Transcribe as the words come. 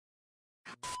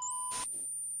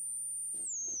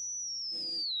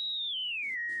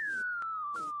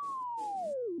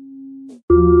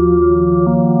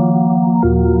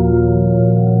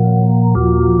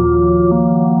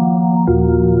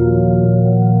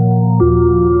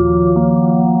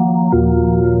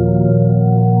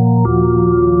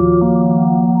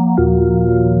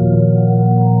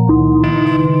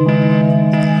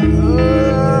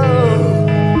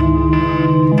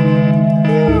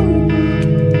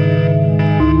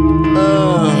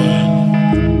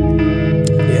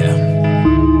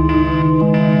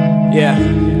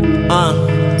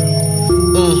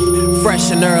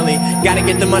Fresh and early, gotta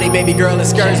get the money, baby girl, it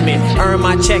scares me. Earn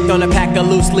my check on a pack of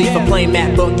loose leaf, a plain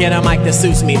MacBook, get a mic that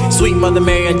suits me. Sweet Mother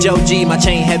Mary and Joe G, my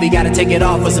chain heavy, gotta take it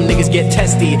off or some niggas get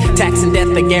testy. Tax and death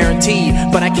are guaranteed,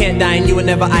 but I can't die and you will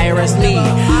never IRS me.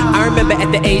 I remember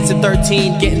at the age of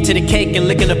 13, getting to the cake and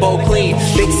licking the bowl clean.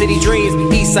 Big city dreams,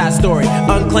 east side story,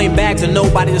 unclaimed bags and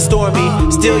nobody to store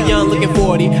me. Still young, looking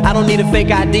 40, I don't need a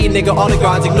fake ID, nigga, all the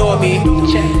guards ignore me.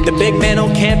 The big man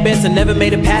on campus and never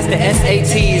made it past the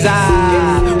SATs.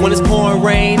 When it's pouring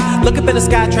rain, look up in the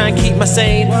sky, try and keep my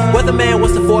sane. Weatherman,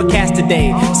 what's the forecast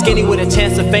today? Skinny with a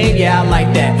chance of fame, yeah, I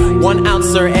like that. 1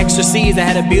 ounce or extra C's, I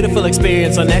had a beautiful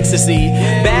experience on ecstasy.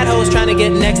 Bad hoes trying to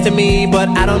get next to me, but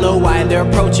I don't know why they're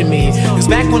approaching me. Cause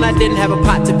back when I didn't have a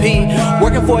pot to pee,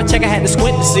 working for a check I had to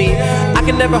squint to see. I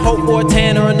could never hope for a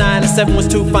 10 or a 9, a 7 was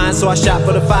too fine, so I shot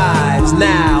for the 5s.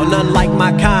 Now, none like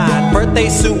my kind. Birthday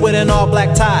suit with an all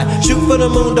black tie. Shoot for the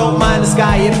moon, don't mind the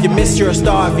sky. If you miss, you're a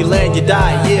star. If you land, you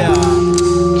die. Yeah.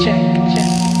 Check.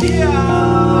 Yeah.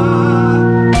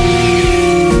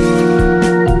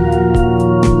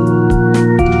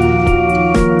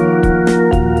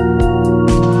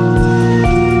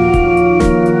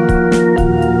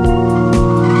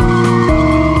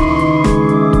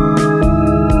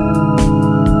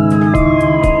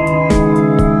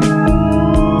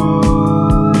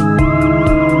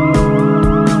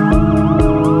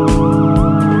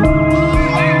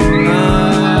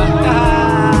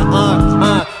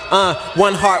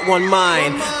 One heart, one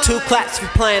mind. 2 claps if you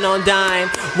plan on dying.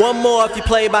 1 more if you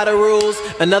play by the rules.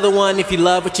 Another one if you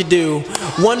love what you do.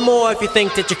 1 more if you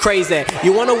think that you're crazy.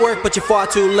 You wanna work but you're far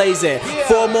too lazy.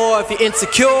 4 more if you're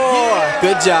insecure.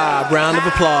 Good job, round of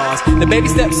applause. The baby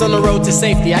steps on the road to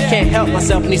safety. I can't help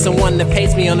myself, need someone that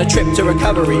pays me on the trip to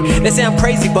recovery. They say I'm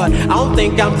crazy, but I don't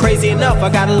think I'm crazy enough. I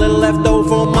got a little left over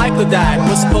from Michael died.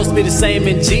 We're supposed to be the same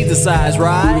in Jesus' eyes,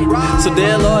 right? So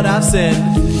dear Lord, I've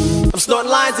sinned. I'm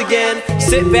snorting lines again.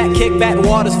 Sit back, kick back, the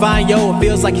water's fine. Yo, it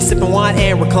feels like you're sipping wine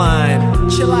and recline.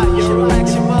 Chill out, yo,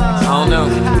 relax your mind.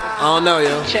 I don't know,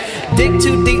 yo. Dig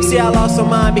too deep, see I lost my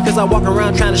mind because I walk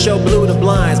around trying to show blue the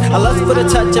blinds. I lust for the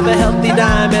touch of a healthy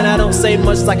dime, and I don't say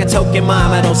much like a token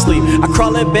mime. I don't sleep, I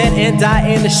crawl in bed and die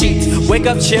in the sheets. Wake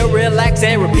up, chill, relax,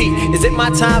 and repeat. Is it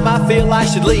my time? I feel I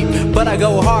should leave, but I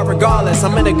go hard regardless.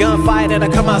 I'm in a gunfight and I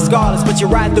come out scarless, but you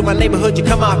ride through my neighborhood, you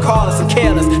come out carless and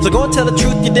careless. So go and tell the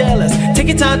truth, you're deadless. Take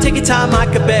your time, I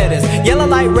could bear this. Yellow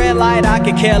light, red light, I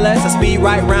could care less. I speed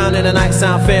right round in the night,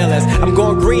 sound fearless. I'm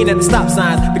going green at the stop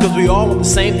signs because we all want the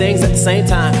same things at the same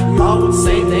time. We all want the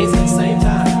same things at the same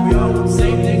time. We all want the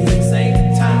same things at the same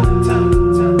time.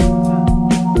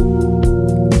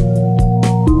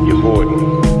 You're hoarding.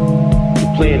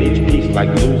 You're playing each piece like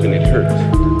losing it hurts.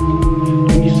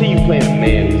 When you see you playing a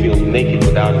man who feels naked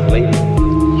without his lady,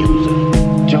 use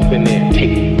her. Jump in there,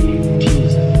 take it.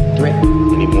 Tease her, threaten,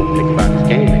 and he won't think about his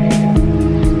game again.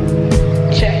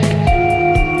 Check.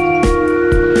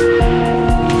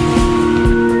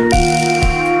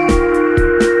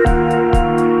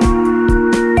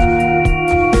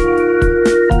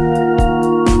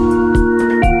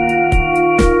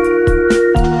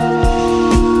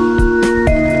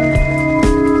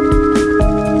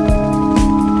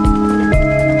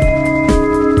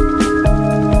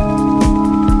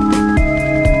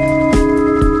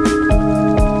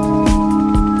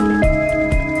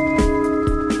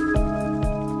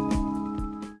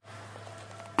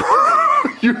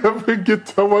 You ever get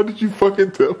time? Why did you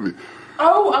fucking tell me?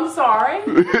 Oh, I'm sorry.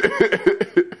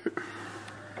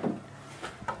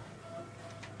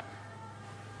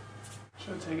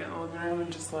 Should I take it in the living room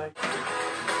and just like...